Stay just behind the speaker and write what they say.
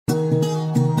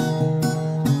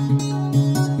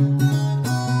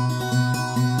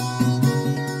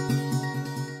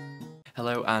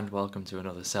welcome to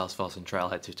another Salesforce and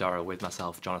Trailhead tutorial with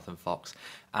myself, Jonathan Fox.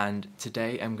 And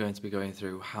today I'm going to be going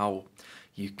through how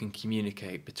you can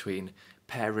communicate between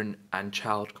parent and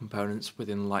child components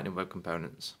within Lightning Web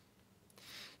Components.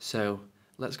 So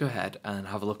let's go ahead and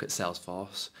have a look at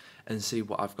Salesforce and see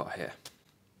what I've got here.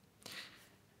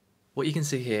 What you can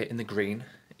see here in the green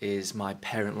is my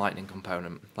parent Lightning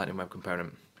Web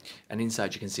component, and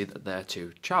inside you can see that there are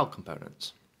two child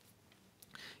components.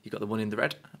 You've got the one in the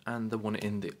red and the one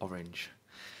in the orange.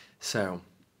 So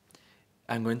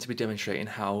I'm going to be demonstrating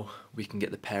how we can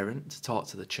get the parent to talk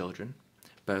to the children,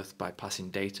 both by passing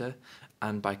data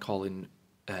and by calling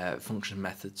function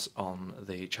methods on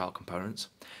the child components,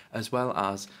 as well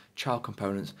as child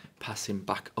components passing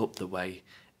back up the way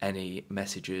any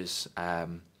messages,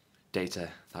 data,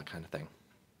 that kind of thing.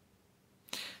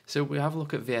 So we have a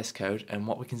look at VS Code, and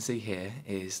what we can see here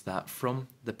is that from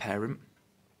the parent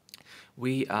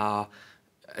we are,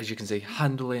 as you can see,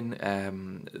 handling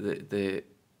the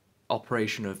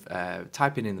operation of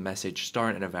typing in the message,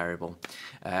 storing it in a variable,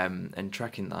 and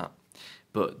tracking that.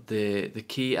 But the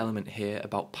key element here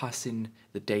about passing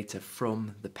the data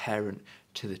from the parent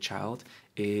to the child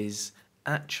is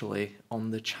actually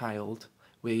on the child.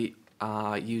 We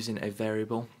are using a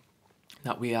variable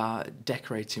that we are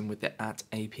decorating with the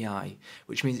 @API,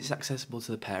 which means it's accessible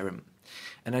to the parent.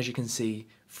 And as you can see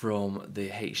from the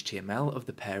HTML of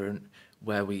the parent,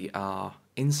 where we are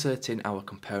inserting our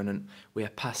component, we are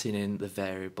passing in the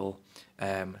variable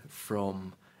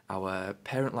from our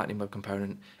parent Lightning Web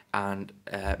component and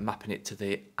mapping it to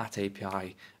the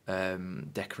 @API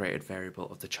decorated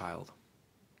variable of the child.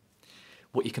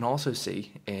 What you can also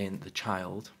see in the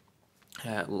child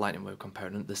Lightning Web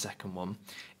component, the second one,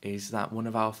 is that one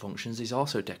of our functions is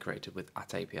also decorated with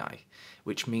 @API,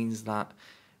 which means that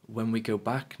when we go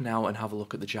back now and have a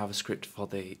look at the JavaScript for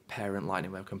the parent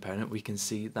Lightning Web component, we can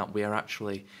see that we are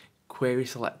actually query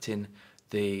selecting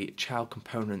the child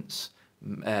components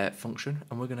function,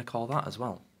 and we're going to call that as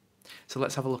well. So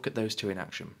let's have a look at those two in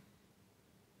action.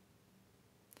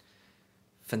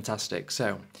 Fantastic.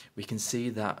 So we can see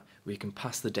that we can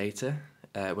pass the data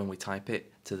when we type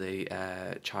it to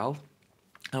the child,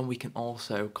 and we can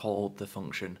also call the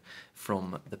function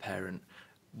from the parent,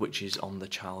 which is on the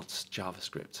child's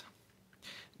JavaScript.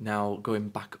 Now, going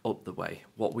back up the way,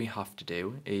 what we have to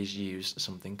do is use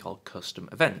something called custom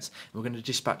events. We're going to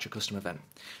dispatch a custom event.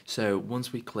 So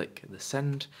once we click the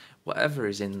send, whatever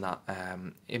is in that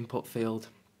input field,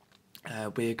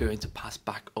 we're going to pass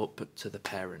back up to the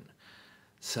parent.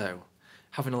 So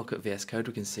having a look at VS Code,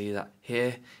 we can see that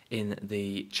here in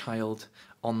the child,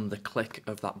 on the click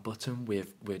of that button,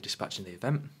 we're dispatching the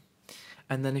event.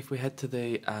 And then if we head to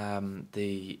the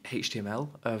HTML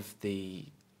of the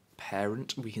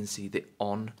parent, we can see the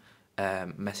on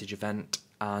message event,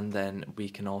 and then we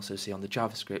can also see on the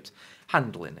JavaScript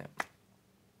handling it.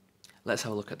 Let's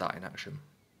have a look at that in action.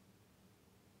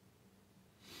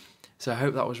 So I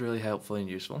hope that was really helpful and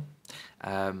useful.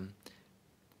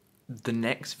 The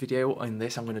next video on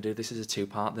this, I'm going to do this as a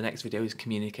two-part. The next video is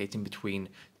communicating between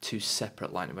two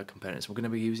separate Lightning Web components. We're going to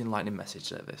be using Lightning Message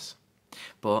Service.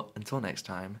 But until next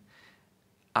time,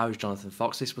 I was Jonathan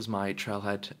Fox. This was my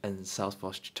Trailhead and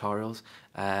Salesforce tutorials.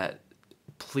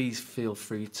 Please feel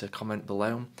free to comment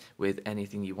below with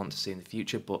anything you want to see in the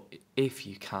future. But if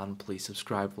you can, please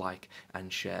subscribe, like,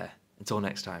 and share. Until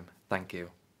next time, thank you.